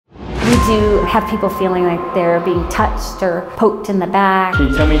We do have people feeling like they're being touched or poked in the back. Can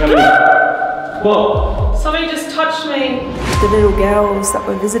you tell me how many? Whoa! Somebody just touched me. The little girls that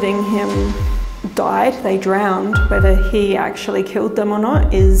were visiting him died, they drowned. Whether he actually killed them or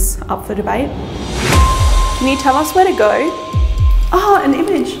not is up for debate. Can you tell us where to go? Oh, an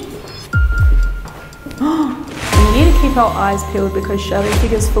image. Oh, and we need to keep our eyes peeled because shadow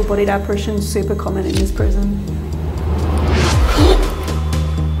figures, full-bodied apparitions, super common in this prison.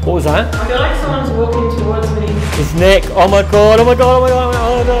 What was that? I feel like someone's walking towards me. His neck. Oh my god, oh my god, oh my god,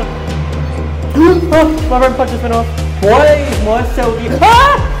 oh my god. Oh, my room punch just went off. Why is my cell here?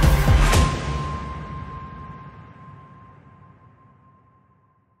 Ah!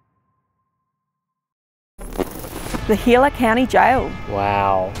 The Gila County Jail.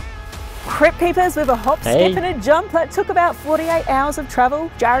 Wow. Crypt keepers with a hop, skip and a jump that took about 48 hours of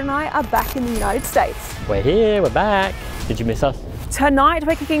travel. Jared and I are back in the United States. We're here, we're back. Did you miss us? Tonight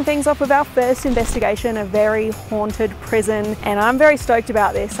we're kicking things off with our first investigation, a very haunted prison, and I'm very stoked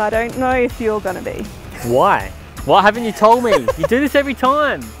about this. I don't know if you're gonna be. Why? Why haven't you told me? You do this every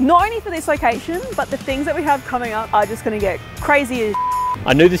time. Not only for this location, but the things that we have coming up are just gonna get crazy as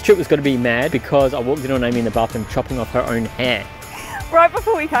I knew this trip was gonna be mad because I walked in on Amy in the bathroom chopping off her own hair. Right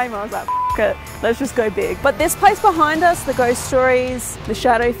before we came, I was like, F it, let's just go big. But this place behind us, the ghost stories, the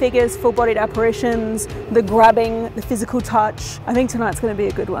shadow figures, full-bodied apparitions, the grabbing, the physical touch, I think tonight's gonna be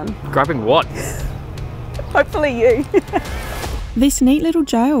a good one. Grabbing what? Hopefully you. This neat little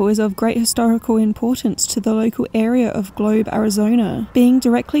jail is of great historical importance to the local area of Globe, Arizona, being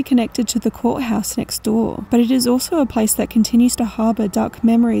directly connected to the courthouse next door. But it is also a place that continues to harbour dark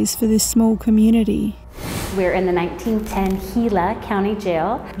memories for this small community. We're in the 1910 Gila County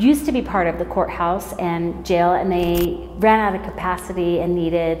Jail. Used to be part of the courthouse and jail, and they ran out of capacity and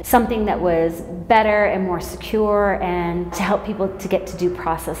needed something that was better and more secure and to help people to get to due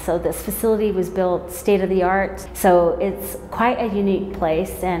process. So this facility was built state of the art. So it's quite a unique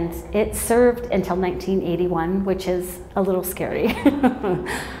place, and it served until 1981, which is a little scary.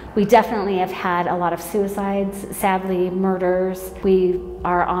 We definitely have had a lot of suicides, sadly, murders. We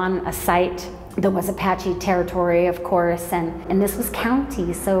are on a site that was Apache territory, of course, and this was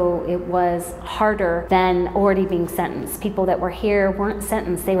county, so it was harder than already being sentenced. People that were here weren't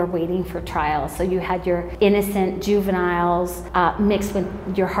sentenced, they were waiting for trial. So you had your innocent juveniles mixed with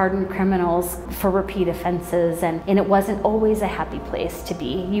your hardened criminals for repeat offenses, and it wasn't always a happy place to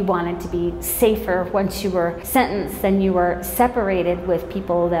be. You wanted to be safer once you were sentenced than you were separated with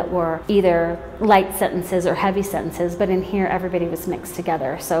people that were either light sentences or heavy sentences, but in here everybody was mixed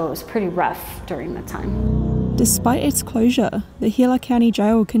together, so it was pretty rough during the time. Despite its closure, the Gila County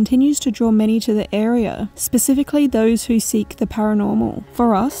Jail continues to draw many to the area, specifically those who seek the paranormal.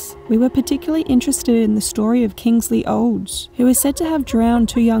 For us, we were particularly interested in the story of Kingsley Olds, who is said to have drowned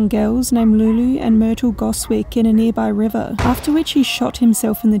two young girls named Lulu and Myrtle Goswick in a nearby river, after which he shot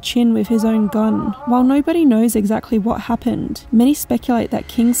himself in the chin with his own gun. While nobody knows exactly what happened, many speculate that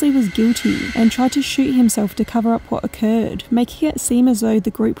Kingsley was guilty and tried to shoot himself to cover up what occurred, making it seem as though the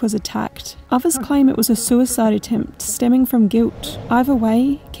group was attacked. Others claim it was a suicide attempt stemming from guilt. Either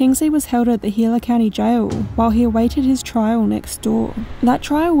way, Kingsley was held at the Gila County Jail while he awaited his trial next door. That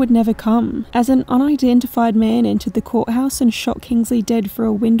trial would never come, as an unidentified man entered the courthouse and shot Kingsley dead through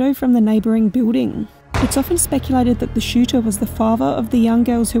a window from the neighbouring building. It's often speculated that the shooter was the father of the young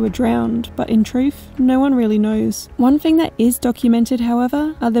girls who were drowned, but in truth, no one really knows. One thing that is documented,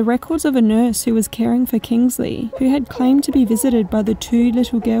 however, are the records of a nurse who was caring for Kingsley, who had claimed to be visited by the two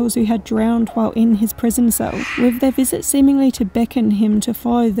little girls who had drowned while in his prison cell, with their visit seemingly to beckon him to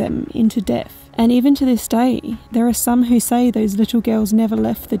follow them into death. And even to this day, there are some who say those little girls never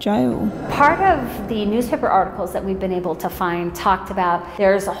left the jail. Part of the newspaper articles that we've been able to find talked about,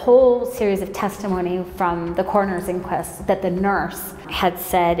 there's a whole series of testimony from the coroner's inquest that the nurse had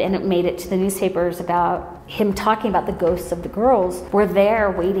said, and it made it to the newspapers, about him talking about the ghosts of the girls were there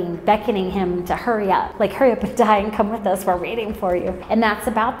waiting, beckoning him to hurry up, like hurry up and die and come with us, we're waiting for you. And that's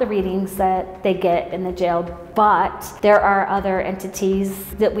about the readings that they get in the jail. But there are other entities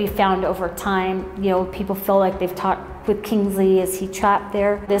that we found over time. You know, people feel like they've talked with Kingsley. Is he trapped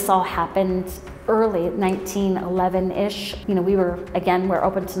there? This all happened early, 1911-ish. You know, we're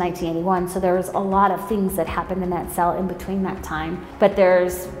open to 1981, so there was a lot of things that happened in that cell in between that time. But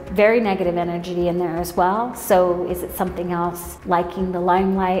there's very negative energy in there as well. So is it something else, liking the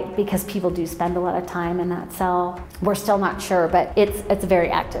limelight? Because people do spend a lot of time in that cell. We're still not sure, but it's a very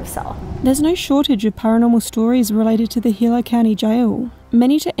active cell. There's no shortage of paranormal stories related to the Gila County Jail.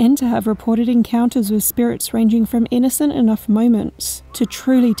 Many to enter have reported encounters with spirits ranging from innocent enough moments to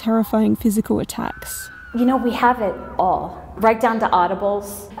truly terrifying physical attacks. You know, we have it all. right down to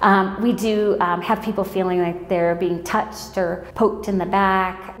audibles. We do have people feeling like they're being touched or poked in the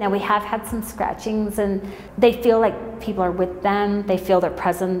back. Now we have had some scratchings and they feel like people are with them. They feel their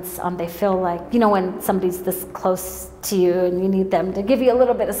presence. They feel like, you know, when somebody's this close to you and you need them to give you a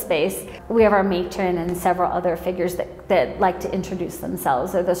little bit of space. We have our matron and several other figures that like to introduce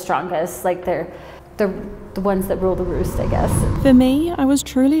themselves. They're the strongest, like they're the ones that rule the roost, I guess. For me, I was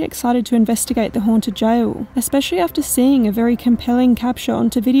truly excited to investigate the haunted jail, especially after seeing a very compelling capture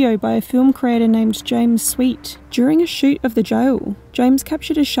onto video by a film creator named James Sweet. During a shoot of the jail, James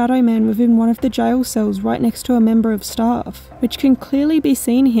captured a shadow man within one of the jail cells right next to a member of staff, which can clearly be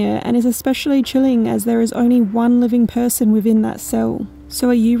seen here and is especially chilling as there is only one living person within that cell. So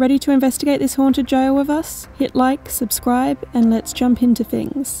are you ready to investigate this haunted jail with us? Hit like, subscribe, and let's jump into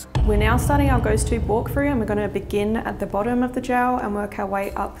things. We're now starting our ghost tube walkthrough and we're going to begin at the bottom of the jail and work our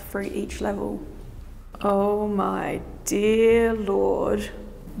way up through each level. Oh my dear Lord.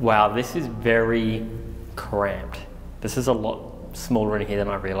 Wow, this is very cramped. This is a lot smaller in here than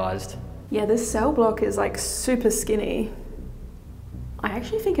I realised. Yeah, this cell block is like super skinny. I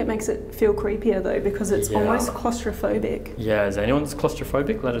actually think it makes it feel creepier though because it's almost claustrophobic. Yeah, is anyone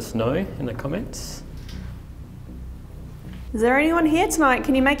claustrophobic? Let us know in the comments. Is there anyone here tonight?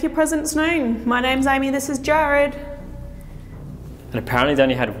 Can you make your presence known? My name's Amy, this is Jared. And apparently they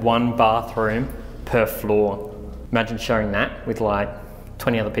only had one bathroom per floor. Imagine sharing that with like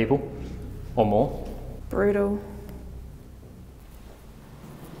 20 other people or more. Brutal.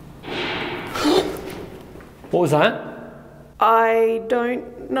 What was that? I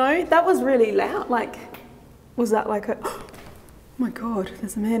don't know. That was really loud. Like, was that like a... Oh my God,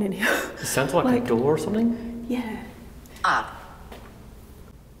 there's a man in here. It sounds like a door or something? Yeah. Up.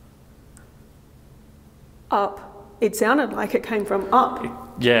 It sounded like it came from up.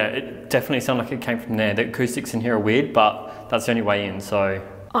 Yeah, it definitely sounded like it came from there. The acoustics in here are weird, but that's the only way in, so...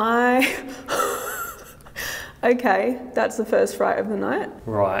 Okay, that's the first fright of the night.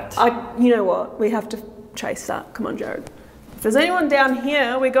 Right. You know what? We have to chase that. Come on, Jared. If there's anyone down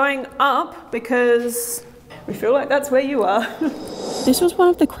here, we're going up because we feel like that's where you are. This was one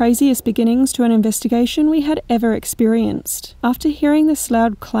of the craziest beginnings to an investigation we had ever experienced. After hearing this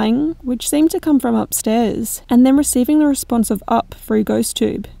loud clang, which seemed to come from upstairs, and then receiving the response of up through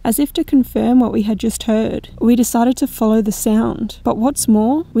GhostTube, as if to confirm what we had just heard, we decided to follow the sound. But what's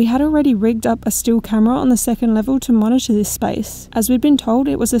more, we had already rigged up a still camera on the second level to monitor this space, as we'd been told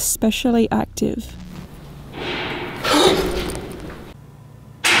it was especially active.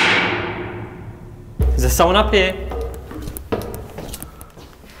 Is there someone up here?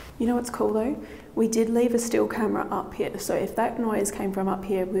 You know what's cool though? We did leave a still camera up here, so if that noise came from up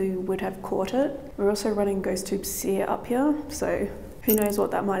here, we would have caught it. We're also running GhostTube Seer up here, so who knows what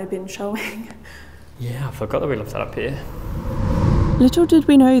that might have been showing. Yeah, I forgot that we left that up here. Little did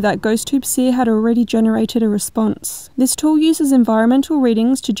we know that GhostTube Seer had already generated a response. This tool uses environmental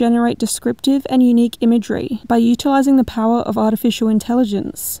readings to generate descriptive and unique imagery by utilising the power of artificial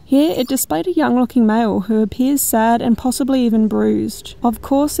intelligence. Here it displayed a young-looking male who appears sad and possibly even bruised. Of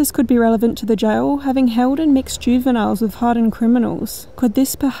course this could be relevant to the jail, having held and mixed juveniles with hardened criminals. Could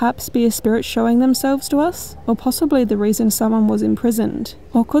this perhaps be a spirit showing themselves to us? Or possibly the reason someone was imprisoned?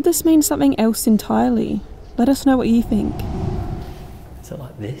 Or could this mean something else entirely? Let us know what you think. Is it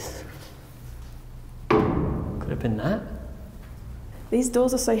like this? Could have been that. These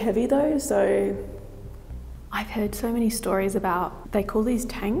doors are so heavy though, so I've heard so many stories about, they call these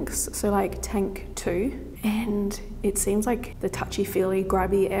tanks, so like tank 2, and it seems like the touchy-feely,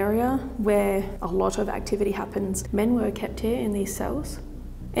 grabby area where a lot of activity happens. Men were kept here in these cells.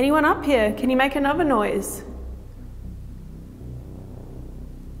 Anyone up here? Can you make another noise?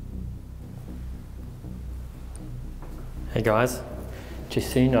 Hey guys.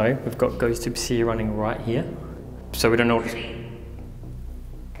 Just so you know, we've got GhostTube Seer running right here. So we don't know what's...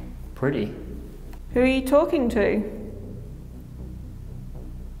 Pretty. Who are you talking to?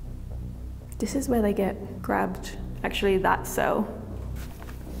 This is where they get grabbed. Actually, that cell.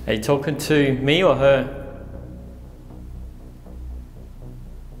 Are you talking to me or her?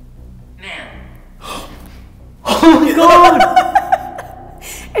 Man. Oh my god!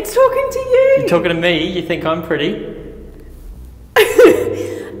 It's talking to you! You're talking to me? You think I'm pretty?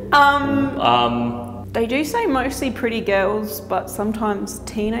 They do say mostly pretty girls, but sometimes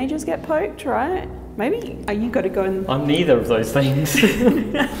teenagers get poked, right? Maybe you got to go in. I'm neither of those things.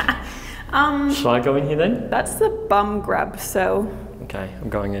 Should I go in here then? That's the bum grab cell. Okay, I'm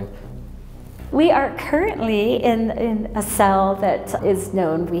going in. We are currently in a cell that is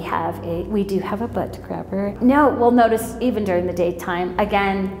known. We do have a butt grabber. No, we'll notice even during the daytime.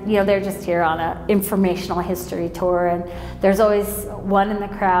 Again, you know, they're just here on an informational history tour, and there's always one in the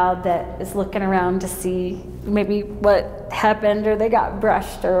crowd that is looking around to see maybe what happened, or they got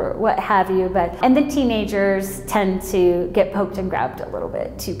brushed or what have you. And the teenagers tend to get poked and grabbed a little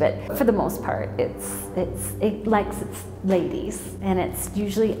bit too, but for the most part, it likes its ladies, and it's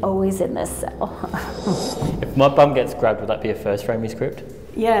usually always in this cell. If my bum gets grabbed, would that be a first for AmysCrypt?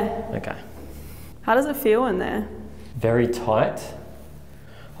 Yeah. Okay. How does it feel in there? Very tight.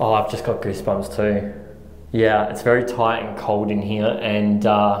 Oh, I've just got goosebumps too. Yeah, it's very tight and cold in here, and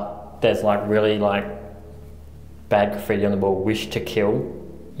there's like really like bad graffiti on the wall, wish to kill.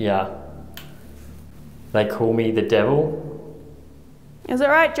 Yeah. They call me the devil. Is it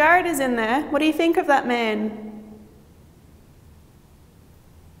right? Jared is in there. What do you think of that man?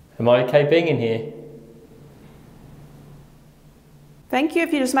 Am I okay being in here? Thank you.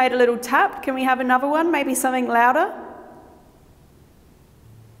 If you just made a little tap, can we have another one? Maybe something louder?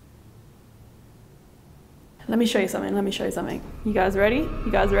 Let me show you something. Let me show you something. You guys ready?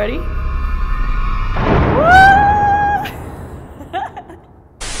 You guys ready?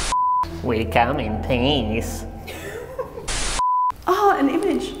 We come in peace. Oh, an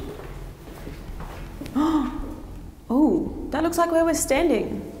image. Oh, that looks like where we're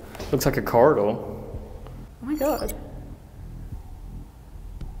standing. Looks like a corridor. Oh my God.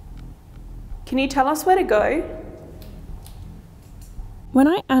 Can you tell us where to go? When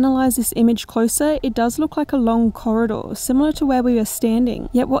I analyse this image closer, it does look like a long corridor, similar to where we were standing.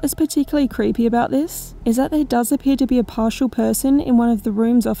 Yet what is particularly creepy about this is that there does appear to be a partial person in one of the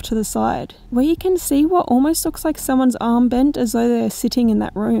rooms off to the side, where you can see what almost looks like someone's arm bent as though they're sitting in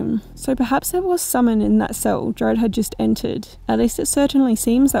that room. So perhaps there was someone in that cell Jared had just entered. At least it certainly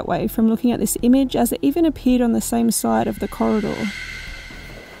seems that way from looking at this image, as it even appeared on the same side of the corridor.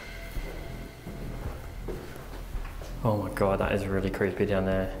 Oh my God, that is really creepy down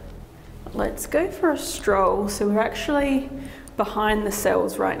there. Let's go for a stroll. So we're actually behind the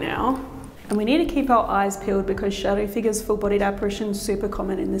cells right now, and we need to keep our eyes peeled because shadow figures, full-bodied apparitions, super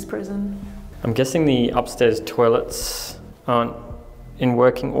common in this prison. I'm guessing the upstairs toilets aren't in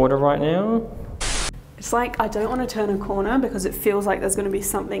working order right now. It's like I don't want to turn a corner because it feels like there's going to be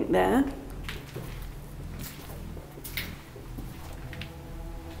something there.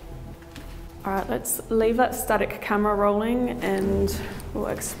 All right, let's leave that static camera rolling and we'll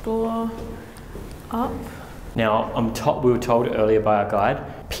explore up. Now, we were told earlier by our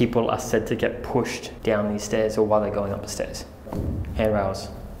guide, people are said to get pushed down these stairs or while they're going up the stairs. Handrails.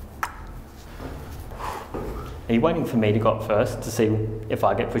 Are you waiting for me to go up first to see if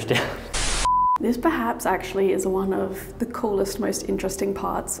I get pushed down? This perhaps actually is one of the coolest, most interesting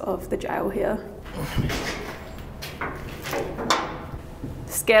parts of the jail here.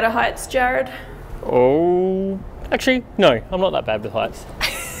 Scared of heights, Jared? Oh, actually, no, I'm not that bad with heights.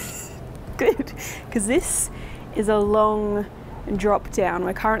 Good, because this is a long drop down.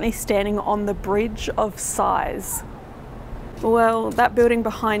 We're currently standing on the Bridge of Sighs. Well, that building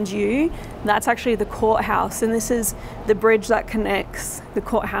behind you, that's actually the courthouse, and this is the bridge that connects the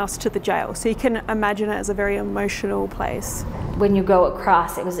courthouse to the jail. So you can imagine it as a very emotional place. When you go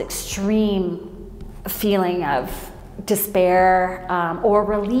across, it was extreme feeling of despair or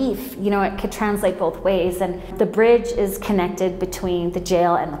relief. You know, it could translate both ways, and the bridge is connected between the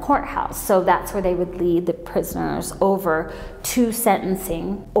jail and the courthouse, so that's where they would lead the prisoners over to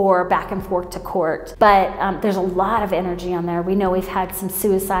sentencing or back and forth to court. But there's a lot of energy on there. We know we've had some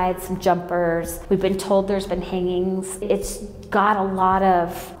suicides, some jumpers. We've been told there's been hangings. It's got a lot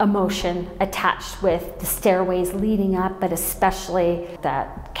of emotion attached with the stairways leading up, but especially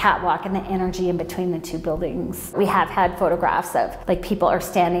that catwalk and the energy in between the two buildings. We have had photographs of like people are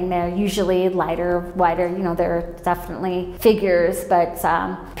standing there, usually lighter, wider, you know, there are definitely figures, but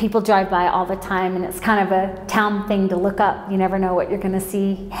people drive by all the time, and it's kind of a town thing to look up. You never know what you're going to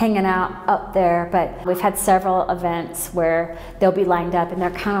see hanging out up there, but we've had several events where they'll be lined up and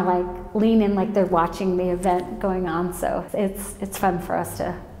they're kind of like leaning like they're watching the event going on, so it's fun for us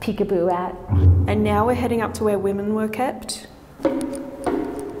to peekaboo at. And now we're heading up to where women were kept.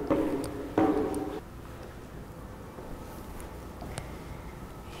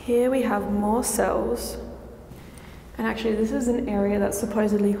 Here we have more cells, and actually this is an area that's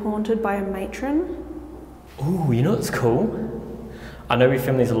supposedly haunted by a matron. Ooh, you know what's cool? I know we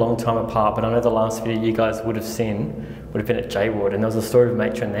filmed these a long time apart, but I know the last video you guys would have seen would have been at J Ward, and there was a story of a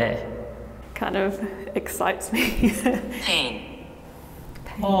matron there. Kind of excites me. Pain.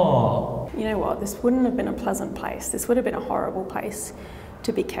 Oh. You know what, this wouldn't have been a pleasant place. This would have been a horrible place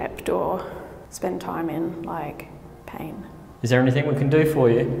to be kept, or spend time in like pain. Is there anything we can do for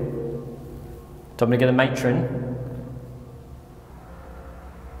you? Do you want me to get a matron?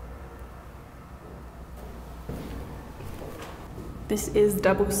 This is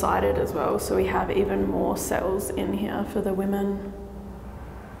double-sided as well, so we have even more cells in here for the women.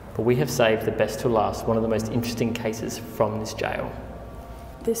 But we have saved the best to last, one of the most interesting cases from this jail.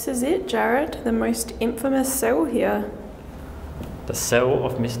 This is it, Jared, the most infamous cell here. The cell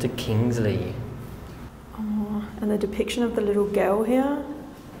of Mr. Kingsley. Oh, and the depiction of the little girl here.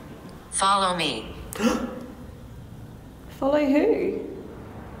 Follow me. Follow who?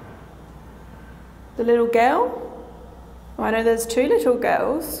 The little girl? Oh, I know there's two little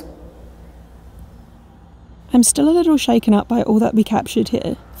girls. I'm still a little shaken up by all that we captured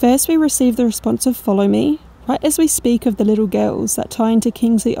here. First we received the response of "follow me," right as we speak of the little girls that tie into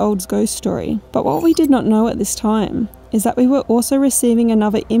Kingsley Old's ghost story. But what we did not know at this time is that we were also receiving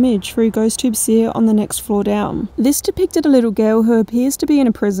another image through GhostTube Seer on the next floor down. This depicted a little girl who appears to be in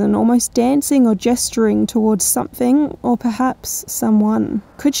a prison, almost dancing or gesturing towards something, or perhaps someone.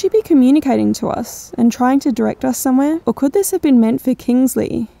 Could she be communicating to us and trying to direct us somewhere? Or could this have been meant for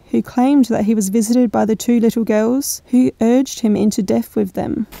Kingsley, who claimed that he was visited by the two little girls who urged him into death with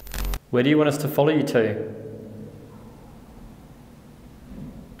them? Where do you want us to follow you to?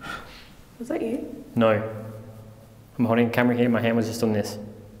 Was that you? No. I'm holding a camera here, my hand was just on this.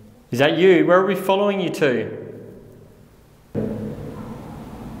 Is that you? Where are we following you to?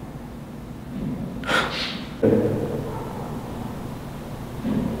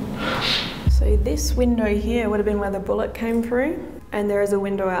 So this window here would have been where the bullet came through, and there is a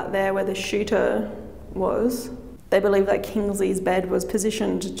window out there where the shooter was. They believe that Kingsley's bed was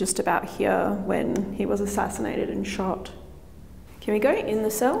positioned just about here when he was assassinated and shot. Can we go in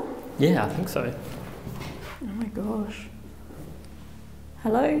the cell? Yeah, I think so. Oh my gosh.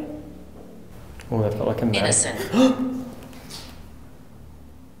 Hello? Oh, they've got like a map. Innocent.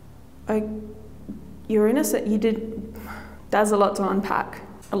 You're innocent. You did. There's a lot to unpack.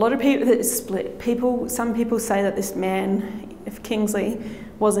 A lot of people that is split. Some people say that this man, if Kingsley,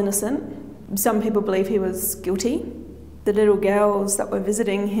 was innocent. Some people believe he was guilty. The little girls that were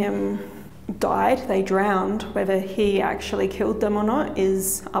visiting him died. They drowned. Whether he actually killed them or not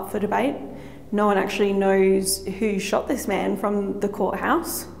is up for debate. No one actually knows who shot this man from the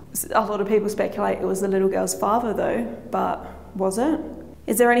courthouse. A lot of people speculate it was the little girl's father though, but was it?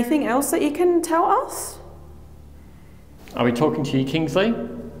 Is there anything else that you can tell us? Are we talking to you, Kingsley,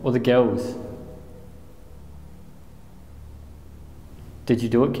 or the girls? Did you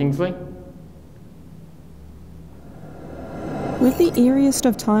do it, Kingsley? With the eeriest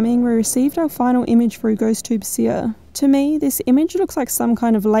of timing, we received our final image through GhostTube Seer. To me, this image looks like some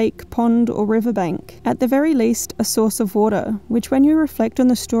kind of lake, pond or riverbank. At the very least, a source of water, which when you reflect on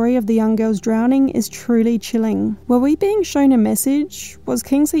the story of the young girls drowning is truly chilling. Were we being shown a message? Was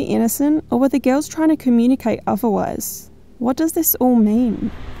Kingsley innocent? Or were the girls trying to communicate otherwise? What does this all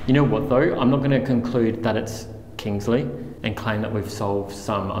mean? You know what though, I'm not going to conclude that it's Kingsley and claim that we've solved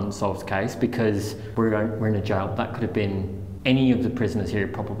some unsolved case, because we're in a jail. That could have been any of the prisoners here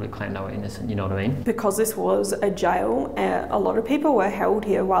who probably claimed they were innocent, you know what I mean? Because this was a jail, a lot of people were held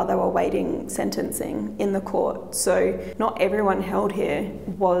here while they were waiting sentencing in the court. So not everyone held here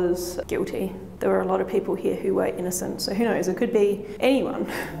was guilty. There were a lot of people here who were innocent. So who knows, it could be anyone.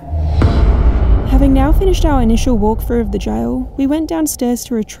 Having now finished our initial walkthrough of the jail, we went downstairs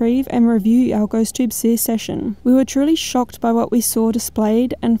to retrieve and review our GhostTube Seer session. We were truly shocked by what we saw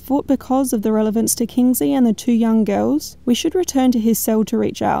displayed and thought because of the relevance to Kingsley and the two young girls, we should return to his cell to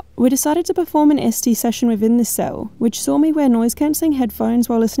reach out. We decided to perform an SD session within this cell, which saw me wear noise-cancelling headphones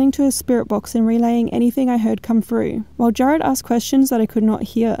while listening to a spirit box and relaying anything I heard come through, while Jared asked questions that I could not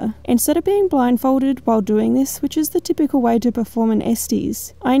hear. Instead of being blindfolded while doing this, which is the typical way to perform an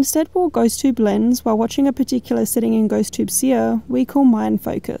SDs, I instead wore GhostTube lens while watching a particular setting in GhostTube Seer we call Mind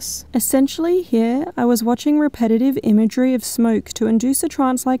Focus. Essentially here, I was watching repetitive imagery of smoke to induce a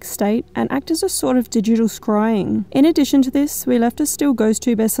trance-like state and act as a sort of digital scrying. In addition to this, we left a still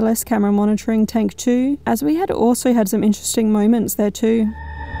GhostTube SLS camera monitoring Tank 2, as we had also had some interesting moments there too.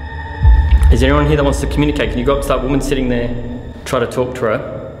 Is there anyone here that wants to communicate? Can you go up to that woman sitting there, try to talk to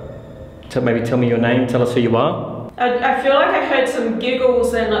her? Maybe tell me your name, tell us who you are. I feel like I heard some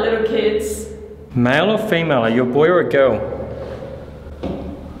giggles and like little kids. Male or female? Are you a boy or a girl?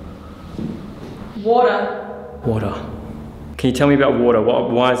 Water. Water. Can you tell me about water?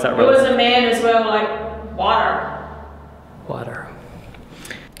 Why is that It relevant? was a man as well, like water. Water.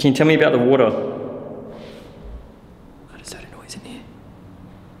 Can you tell me about the water? I just heard a noise in here.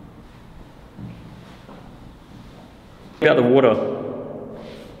 About the water.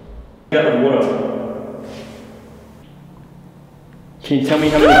 Got the water. Can you tell me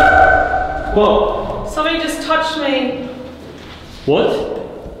how many? What? Somebody just touched me.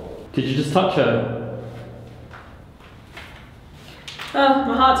 What? Did you just touch her? Oh,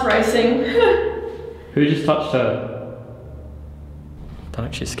 my heart's racing. Who just touched her? That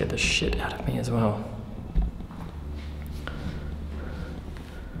actually scared the shit out of me as well.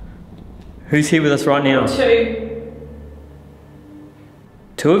 Who's here with us right now? Two.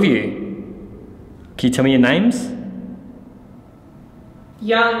 Two of you? Can you tell me your names?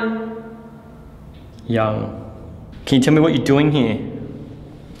 Young. Young. Can you tell me what you're doing here?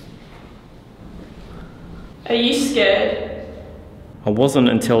 Are you scared? I wasn't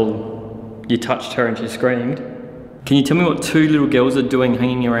until you touched her and she screamed. Can you tell me what two little girls are doing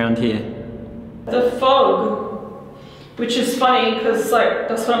hanging around here? The fog. Which is funny because like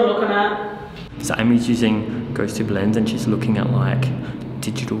that's what I'm looking at. So Amy's using ghost tube lens and she's looking at like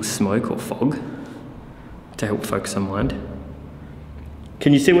digital smoke or fog to help focus her mind.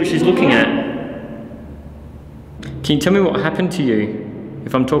 Can you see what she's looking at? Can you tell me what happened to you?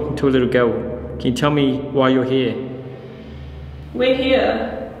 If I'm talking to a little girl, can you tell me why you're here? We're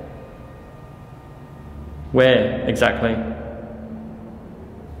here. Where exactly?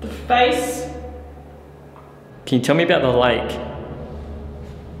 The face. Can you tell me about the lake?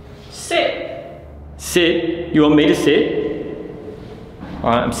 Sit. Sit? You want me to sit?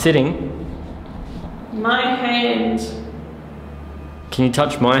 Alright, I'm sitting. My hand. Can you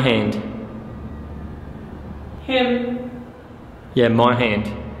touch my hand? Him. Yeah, my hand.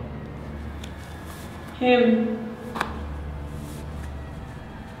 Him.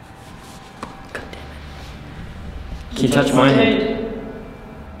 Can you touch my hand?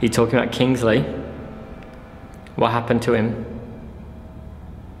 You're talking about Kingsley? What happened to him?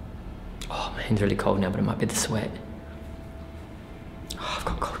 Oh, my hand's really cold now, but it might be the sweat. Oh, I've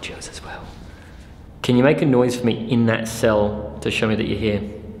got cold chills as well. Can you make a noise for me in that cell to show me that you're here?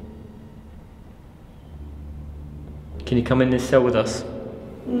 Can you come in this cell with us?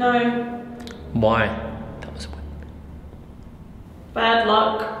 No. Why? That was Bad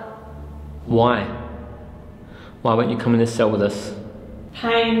luck. Why? Why won't you come in this cell with us?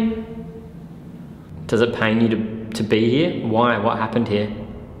 Pain. Does it pain you to be here? Why? What happened here?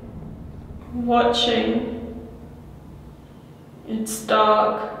 Watching. It's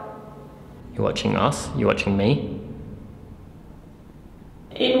dark. You're watching us? You're watching me?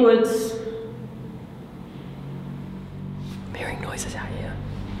 Inwards. I'm hearing noises out here.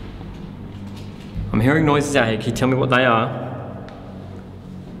 I'm hearing noises out here. Can you tell me what they are?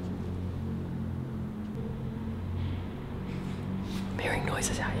 I'm hearing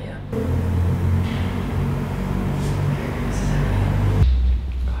noises out here.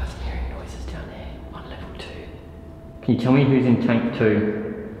 Guys, I'm hearing noises down there on level 2. Can you tell me who's in tank 2?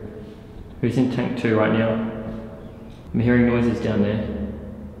 Who's in tank 2 right now? I'm hearing noises down there.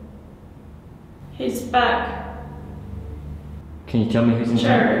 He's back. Can you tell me who's in tank?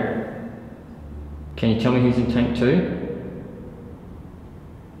 Jared. Can you tell me who's in tank 2?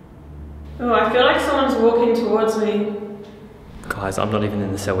 Oh, I feel like someone's walking towards me. Guys, I'm not even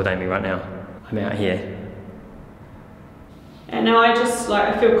in the cell with Amy right now. I'm out here. And now I just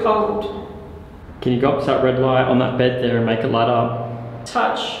I feel cold. Can you go up to that red light on that bed there and make it light up?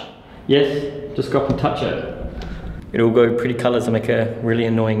 Touch. Yes, just go up and touch it. It'll go pretty colours and make a really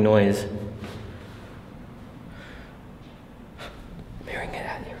annoying noise. I'm hearing it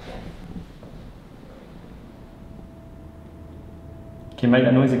out here again. Can you make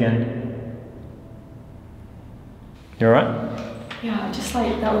that noise again? You alright? Yeah, just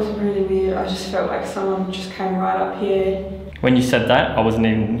that was really weird. I just felt like someone just came right up here. When you said that, I wasn't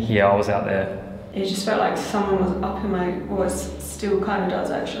even here, I was out there. It just felt like someone was up in my, or still kind of does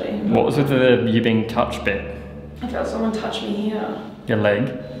actually. What was with the you being touched bit? I felt someone touch me here. Your leg?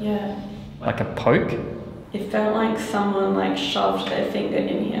 Yeah. Like a poke? It felt like someone shoved their finger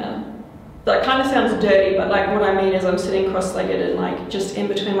in here. That kind of sounds dirty, but what I mean is I'm sitting cross-legged and just in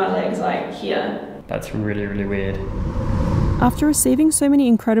between my legs, here. That's really, really weird. After receiving so many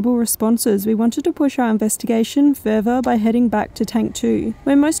incredible responses, we wanted to push our investigation further by heading back to Tank 2,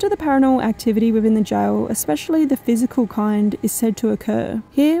 where most of the paranormal activity within the jail, especially the physical kind, is said to occur.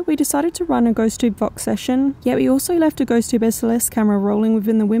 Here, we decided to run a ghost tube Vox session, yet we also left a ghost tube SLS camera rolling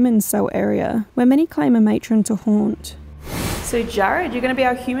within the women's cell area, where many claim a matron to haunt. So Jared, you're going to be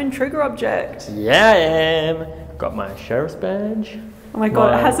our human trigger object. Yeah, I am. Got my sheriff's badge. Oh my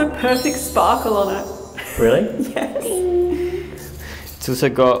god, it has a perfect sparkle on it. Really? Yes. It's also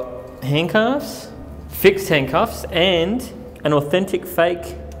got handcuffs, fixed handcuffs, and an authentic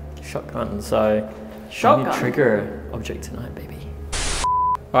fake shotgun. So, Shotgun? new trigger object tonight, baby.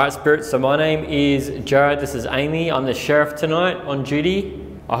 Alright, Spirit, so my name is Jared, this is Amy. I'm the sheriff tonight on duty.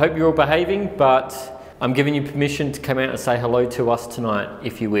 I hope you're all behaving, but I'm giving you permission to come out and say hello to us tonight,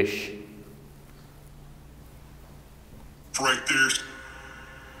 if you wish. Right there.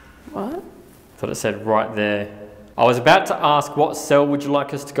 What? Thought it said right there. I was about to ask what cell would you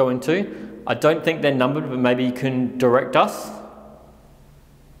like us to go into. I don't think they're numbered, but maybe you can direct us.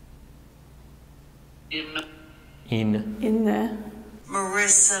 In there.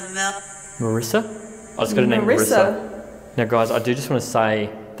 Marissa? I just got a name Marissa. Now guys, I do just want to say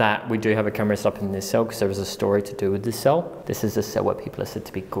that we do have a camera set up in this cell because there was a story to do with this cell. This is a cell where people are said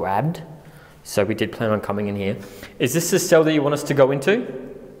to be grabbed. So we did plan on coming in here. Is this the cell that you want us to go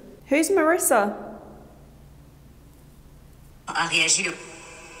into? Who's Marissa? I'm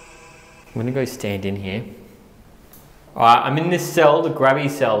gonna go stand in here. Alright, I'm in this cell, the grabby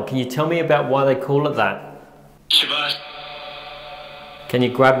cell. Can you tell me about why they call it that? Can you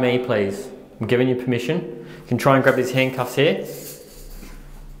grab me, please? I'm giving you permission. You can try and grab these handcuffs here.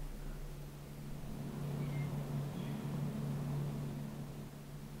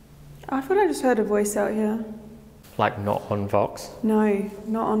 I thought I just heard a voice out here. Like not on Vox? No,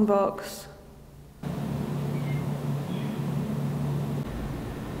 not on Vox.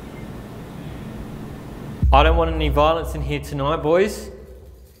 I don't want any violence in here tonight, boys.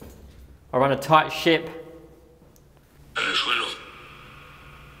 I run a tight ship.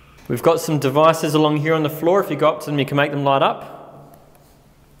 We've got some devices along here on the floor. If you go up to them, you can make them light up.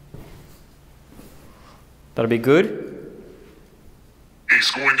 That'll be good.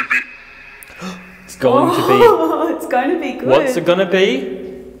 It's going to be. It's going to be. It's going to be good. What's it going to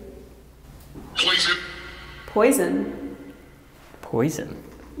be? Poison. Poison. Poison.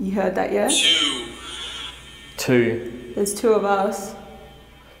 You heard that, yeah? Two. There's two of us.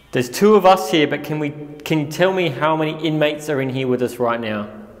 There's two of us here, but can you tell me how many inmates are in here with us right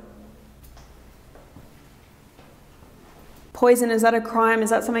now? Poison, is that a crime?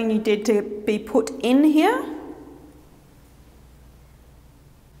 Is that something you did to be put in here?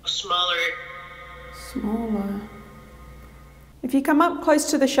 Smaller. If you come up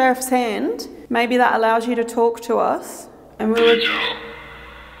close to the sheriff's hand, maybe that allows you to talk to us. And we would...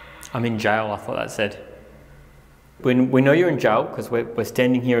 I'm in jail, I thought that said. We know you're in jail because we're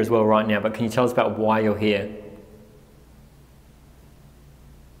standing here as well right now, but can you tell us about why you're here?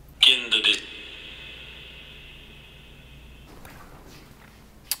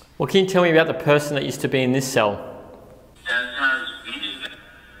 Well, can you tell me about the person that used to be in this cell?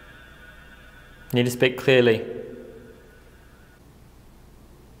 You need to speak clearly.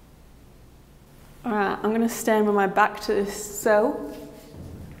 Alright, I'm going to stand with my back to this cell.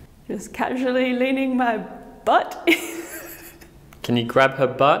 Just casually leaning my butt. Can you grab her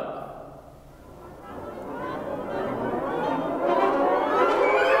butt?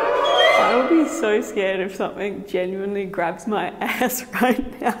 I would be so scared if something genuinely grabs my ass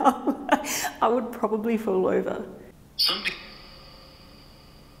right now. I would probably fall over.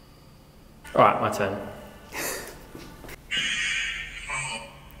 Alright, my turn.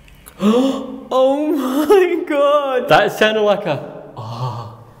 Oh my god. That sounded like a...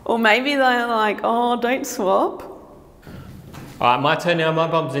 Or maybe they're like, oh, don't swap. Alright, my turn now. My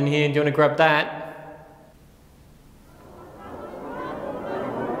bum's in here. Do you want to grab that?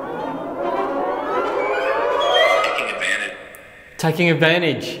 Taking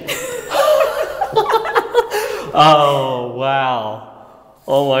advantage. Oh, wow.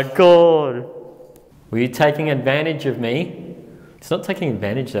 Oh my god. Were you taking advantage of me? It's not taking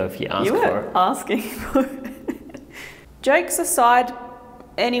advantage though if you ask for it. You were asking for it. Jokes aside,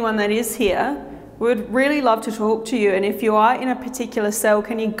 anyone that is here, would really love to talk to you, and if you are in a particular cell,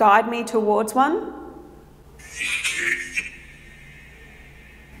 can you guide me towards one?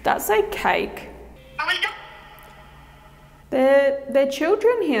 That's a cake. They're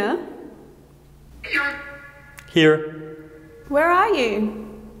children here. Here. Where are you?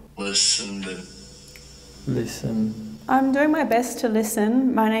 Listen. I'm doing my best to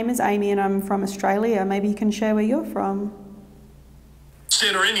listen. My name is Amy and I'm from Australia. Maybe you can share where you're from.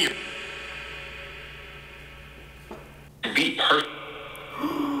 Santorini. Beat her.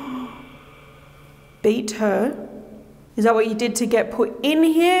 Beat her? Is that what you did to get put in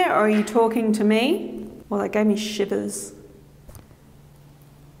here, or are you talking to me? Well, that gave me shivers.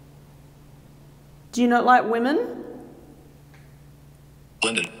 Do you not like women?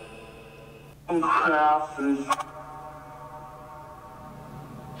 Lyndon.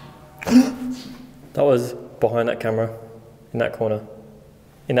 That was behind that camera, in that corner.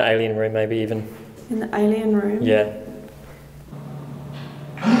 In the alien room, maybe even. In the alien room? Yeah.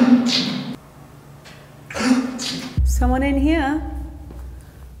 Someone in here?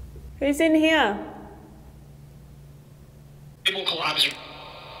 Who's in here? People collapse.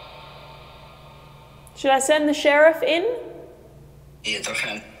 Should I send the sheriff in? Yeah, it's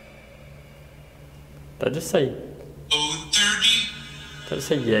okay. Did I just say, 0:30. did I just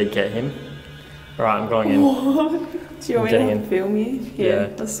say, yeah, get him? Alright, I'm going in. What? Do you want me to film you? Yeah,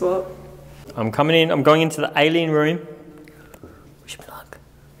 let's swap. I'm coming in, I'm going into the alien room. Wish me luck.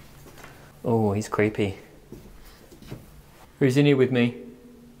 Oh, he's creepy. Who's in here with me?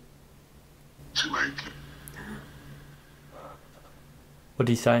 What did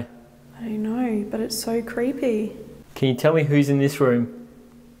he say? I don't know, but it's so creepy. Can you tell me who's in this room?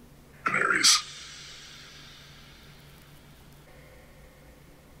 There is.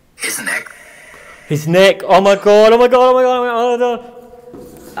 His neck. His neck! Oh my god, oh my god, oh my god, oh my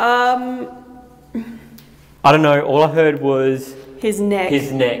god! I don't know, all I heard was... His neck.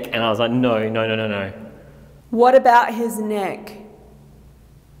 His neck, and I was like, no, no, no, no, no. What about his neck?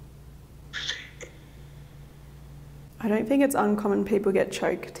 I don't think it's uncommon people get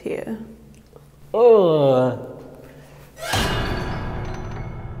choked here. Oh.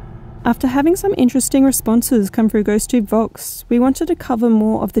 After having some interesting responses come through GhostTube Vox, we wanted to cover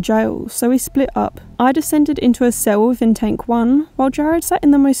more of the jail, so we split up. I descended into a cell within Tank 1, while Jared sat in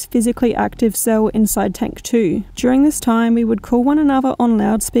the most physically active cell inside Tank 2. During this time, we would call one another on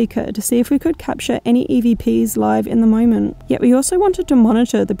loudspeaker to see if we could capture any EVPs live in the moment. Yet we also wanted to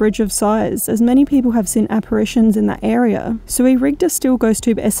monitor the Bridge of Sighs, as many people have seen apparitions in that area, so we rigged a still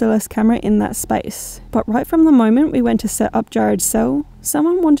GhostTube SLS camera in that space. But right from the moment we went to set up Jared's cell,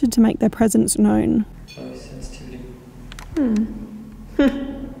 someone wanted to make their presence known. Sensitivity.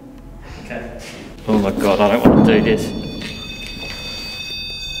 Okay. Oh my god, I don't want to do this.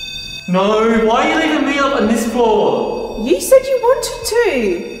 No, why are you leaving me up on this floor? You said you wanted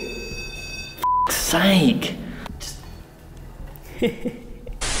to! For sake.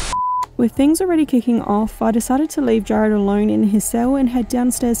 With things already kicking off, I decided to leave Jared alone in his cell and head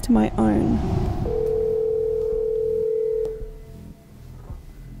downstairs to my own.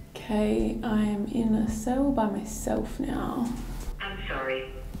 Okay, I am in a cell by myself now. I'm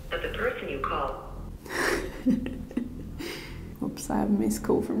sorry, but the person you called. Oops, I have a missed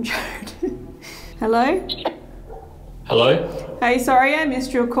call from Jared. Hello? Hello? Hey, sorry I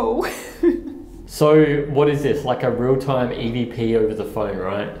missed your call. So, what is this? Like a real-time EVP over the phone,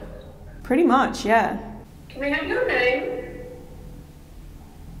 right? Pretty much, yeah. Can I have your name?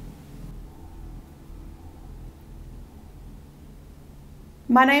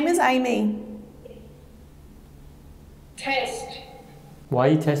 My name is Amy. Test. Why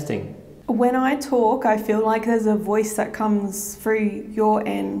are you testing? When I talk, I feel like there's a voice that comes through your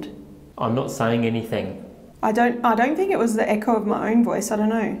end. I'm not saying anything. I don't think it was the echo of my own voice, I don't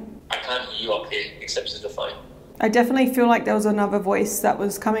know. I can't hear you up here, except through the phone. I definitely feel like there was another voice that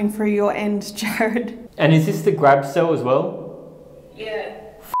was coming through your end, Jared. And is this the grab cell as well? Yeah.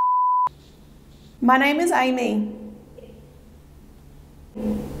 My name is Amy.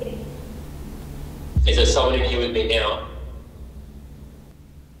 Is there someone in here with me now?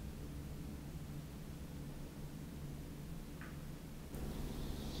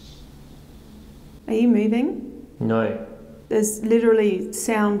 Are you moving? No. There's literally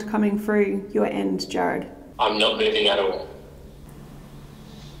sound coming through your end, Jared. I'm not moving at all.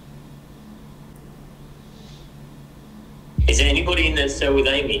 Is there anybody in the cell with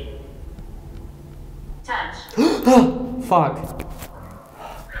Amy? Touch. Fuck.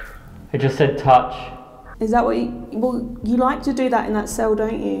 It just said touch. Is that what well, you like to do that in that cell,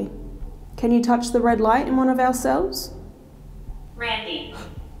 don't you? Can you touch the red light in one of our cells? Randy.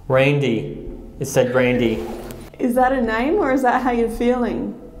 Randy. It said Randy. Is that a name or is that how you're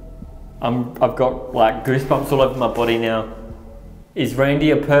feeling? I've got like goosebumps all over my body now. Is Randy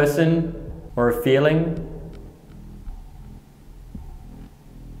a person or a feeling?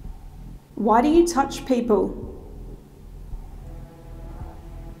 Why do you touch people?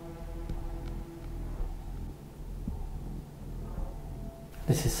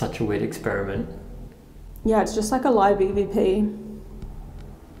 This is such a weird experiment. Yeah, it's just like a live EVP.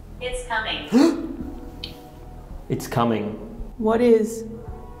 It's coming. It's coming. What is?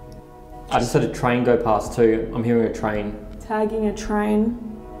 I just heard a train go past too. I'm hearing a train. Tagging a train.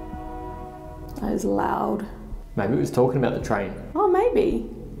 That is loud. Maybe it was talking about the train. Oh, maybe.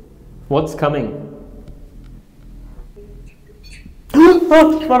 What's coming?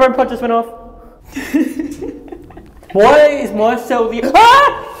 Oh, my REM pod just went off. Why is my cell the...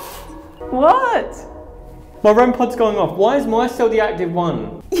 Ah! What? My REM pod's going off. Why is my cell the active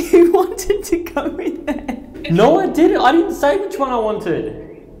one? You wanted to go in there. No, I didn't. I didn't say which one I wanted.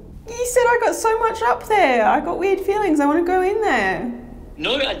 You said I got so much up there. I got weird feelings. I want to go in there.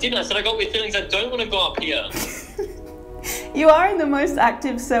 No, I didn't. I said I got weird feelings. I don't want to go up here. You are in the most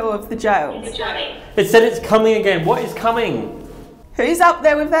active cell of the jail. It's coming. It said it's coming again. What is coming? Who's up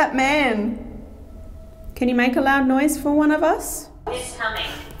there with that man? Can you make a loud noise for one of us? It's coming.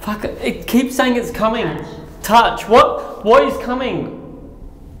 Fuck, it keeps saying it's coming. Touch. What? What is coming?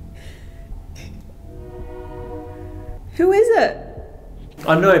 Who is it?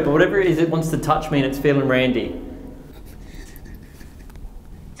 I know, but whatever it is, it wants to touch me and it's feeling Randy.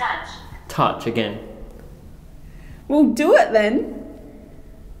 Touch. Touch again. Well, do it then.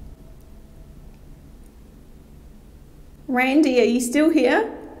 Randy, are you still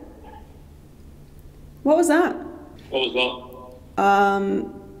here? What was that? What was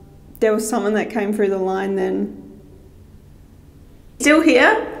what? There was someone that came through the line then. Still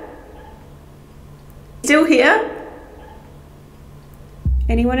here? Still here?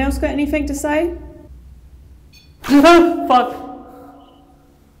 Anyone else got anything to say? Fuck.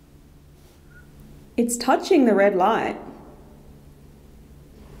 It's touching the red light.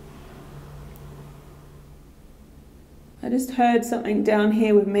 I just heard something down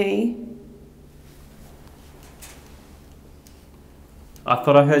here with me. I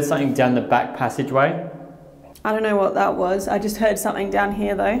thought I heard something down the back passageway. I don't know what that was. I just heard something down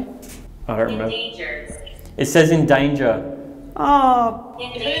here though. I don't remember. Endangered. It says in danger. Oh,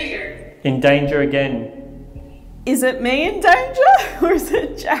 Endangered. In danger again. is it me in danger or is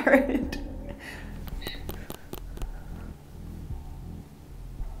it Jared?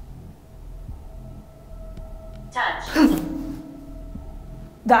 Touch.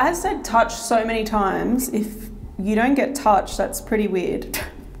 That has said touch so many times. If you don't get touched, that's pretty weird.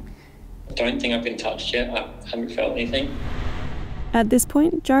 I don't think I've been touched yet. I haven't felt anything. At this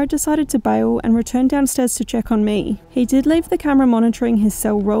point, Jared decided to bail and return downstairs to check on me. He did leave the camera monitoring his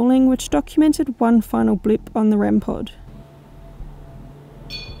cell rolling, which documented one final blip on the REM pod.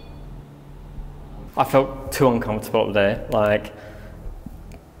 I felt too uncomfortable up there, like,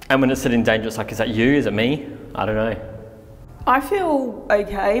 and when it said in danger, it's like, is that you? Is it me? I don't know. I feel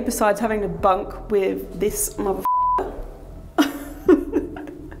okay, besides having to bunk with this motherfucker.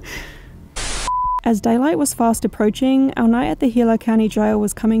 As daylight was fast approaching, our night at the Gila County Jail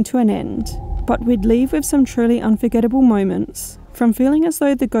was coming to an end. But we'd leave with some truly unforgettable moments. From feeling as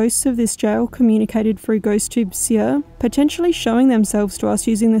though the ghosts of this jail communicated through ghost tubes here, potentially showing themselves to us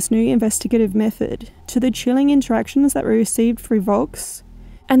using this new investigative method, to the chilling interactions that we received through Vox,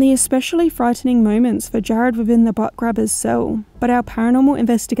 and the especially frightening moments for Jared within the butt grabber's cell. But our paranormal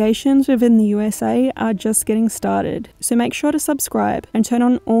investigations within the USA are just getting started, so make sure to subscribe and turn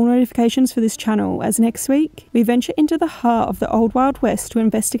on all notifications for this channel, as next week we venture into the heart of the Old Wild West to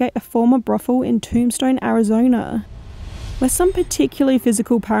investigate a former brothel in Tombstone, Arizona, where some particularly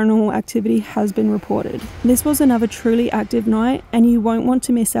physical paranormal activity has been reported. This was another truly active night, and you won't want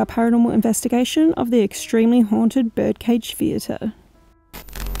to miss our paranormal investigation of the extremely haunted Birdcage Theatre.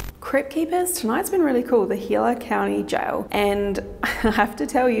 Crypt Keepers, tonight's been really cool, the Gila County Jail. And I have to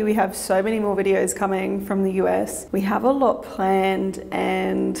tell you, we have so many more videos coming from the US. We have a lot planned,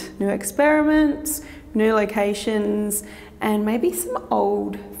 and new experiments, new locations, and maybe some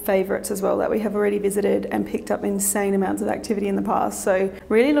old favorites as well that we have already visited and picked up insane amounts of activity in the past. So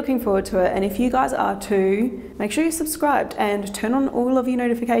really looking forward to it. And if you guys are too, make sure you're subscribed and turn on all of your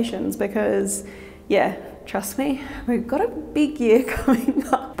notifications, because yeah, trust me, we've got a big year coming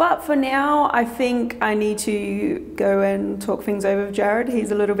up. But for now, I think I need to go and talk things over with Jared.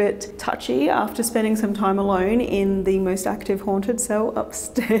 He's a little bit touchy after spending some time alone in the most active haunted cell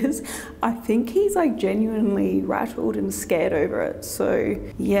upstairs. I think he's like genuinely rattled and scared over it. So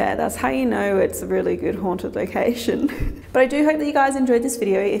yeah, that's how you know it's a really good haunted location. But I do hope that you guys enjoyed this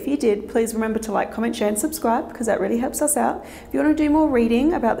video. If you did, please remember to like, comment, share and subscribe, because that really helps us out. If you want to do more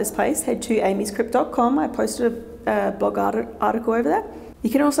reading about this place, head to AmysCrypt.com. I posted a blog article over there. You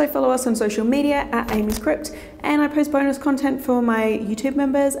can also follow us on social media at AmysCrypt, and I post bonus content for my YouTube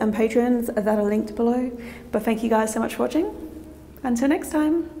members and patrons that are linked below. But thank you guys so much for watching. Until next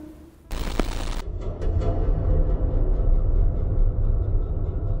time.